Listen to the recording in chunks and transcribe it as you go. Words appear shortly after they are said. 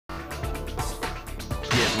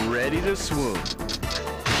ready to swoon.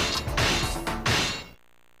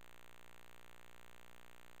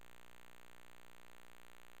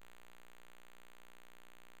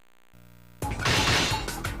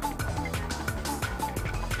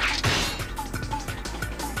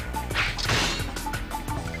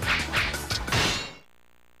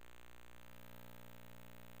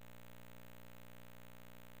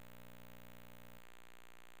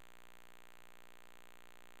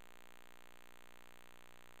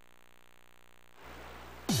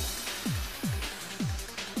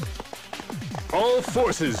 All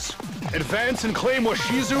forces, advance and claim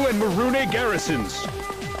Washizu and Marune garrisons.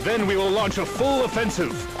 Then we will launch a full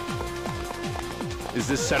offensive. Is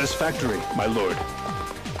this satisfactory, my lord?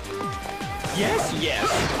 Yes, yes.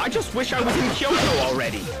 I just wish I was in Kyoto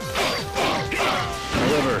already.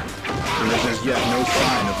 However, there is as yet no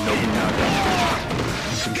sign of Nobunaga.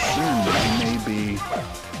 I'm concerned that he may be...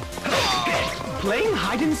 Playing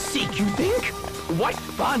hide and seek, you think? What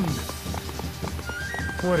fun!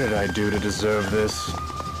 What did I do to deserve this?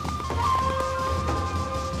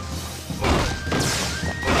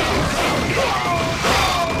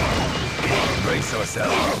 Brace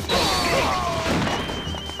ourselves.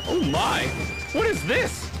 Oh my! What is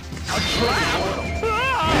this? A trap?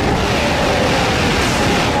 Ah!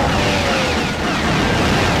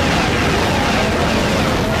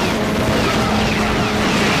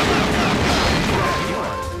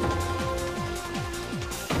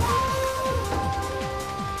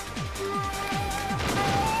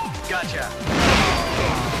 Gotcha.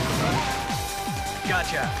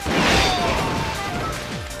 Gotcha.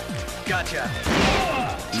 Gotcha.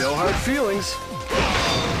 No hard feelings.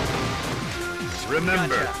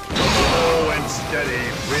 Remember, slow and steady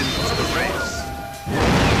wins the race.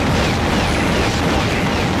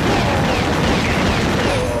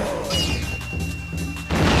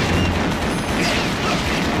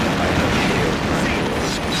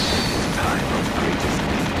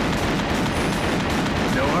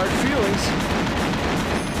 No hard feelings.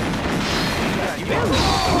 Very good!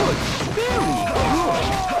 Very good!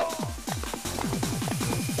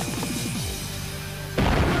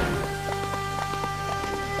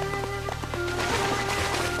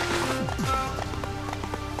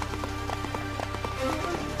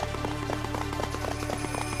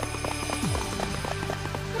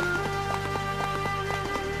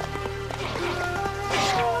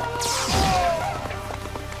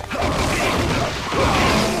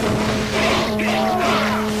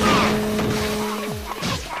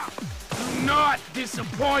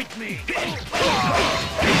 Disappoint me!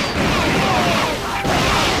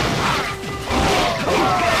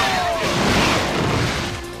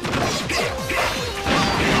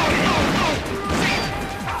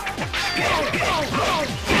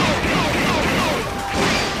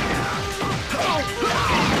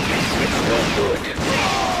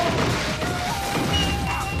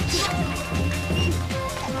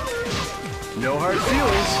 No hard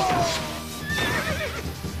feelings.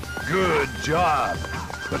 Good job.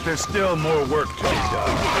 But there's still more work to be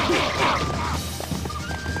done.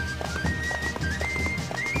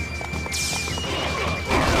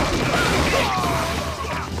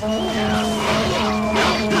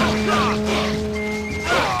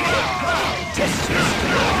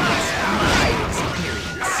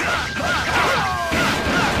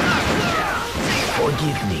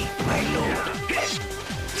 Forgive me, my lord.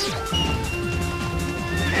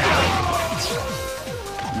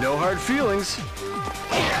 No hard feelings.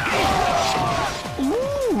 Ooh!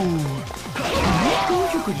 You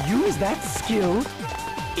think you could use that skill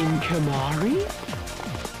in Kamari?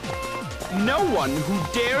 No one who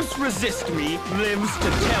dares resist me lives to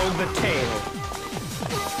tell the tale.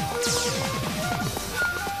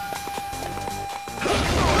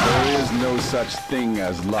 There is no such thing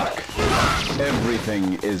as luck.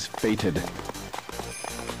 Everything is fated.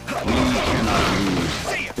 We cannot lose,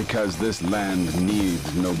 because this land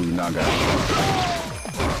needs Nobunaga.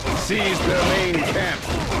 Seize their main camp.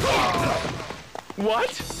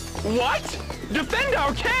 What? What? Defend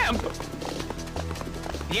our camp!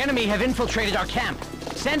 The enemy have infiltrated our camp.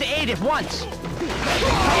 Send aid at once.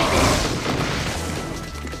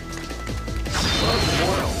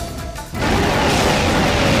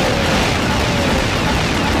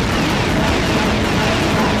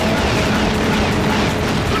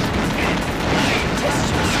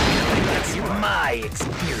 That's my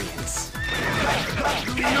experience.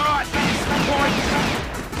 Do not disappoint me!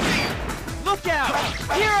 Look out!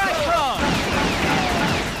 Here I come!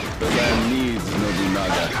 The land needs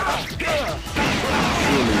Nobunaga.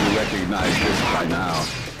 Surely you recognize this by now.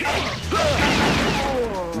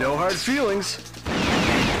 No hard feelings.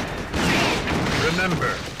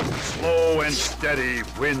 Remember, Slow and steady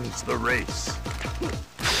wins the race.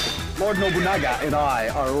 Lord Nobunaga and I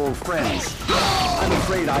are old friends. I'm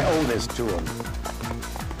afraid I owe this to him.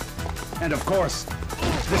 And of course,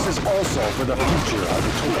 this is also for the future of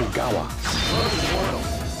the Tokugawa.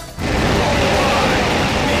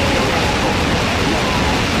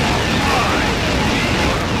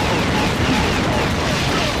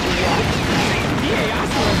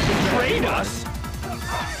 Ieyasu has betrayed us!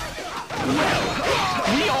 Well,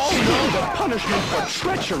 we all know the punishment for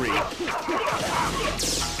treachery.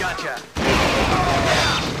 Gotcha.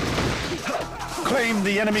 Claim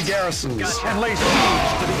the enemy garrisons and lay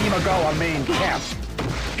siege to the Imagawa main camp.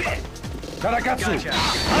 Tarakatsu, Hanzo,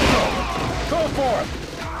 go forth!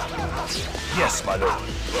 Yes, my lord.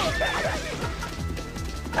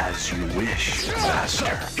 As you wish,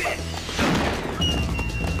 master.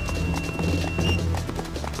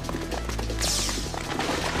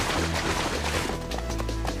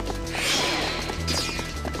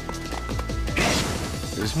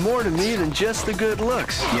 There's more to me than just the good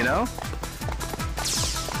looks, you know?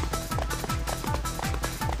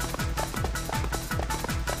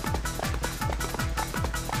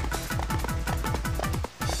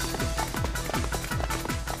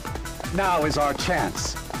 Now is our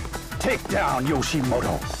chance. Take down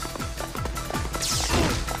Yoshimoto.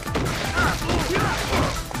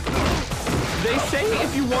 They say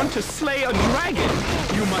if you want to slay a dragon,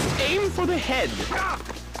 you must aim for the head.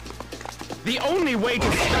 The only way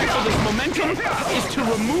to stifle this momentum is to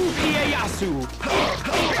remove Ieyasu.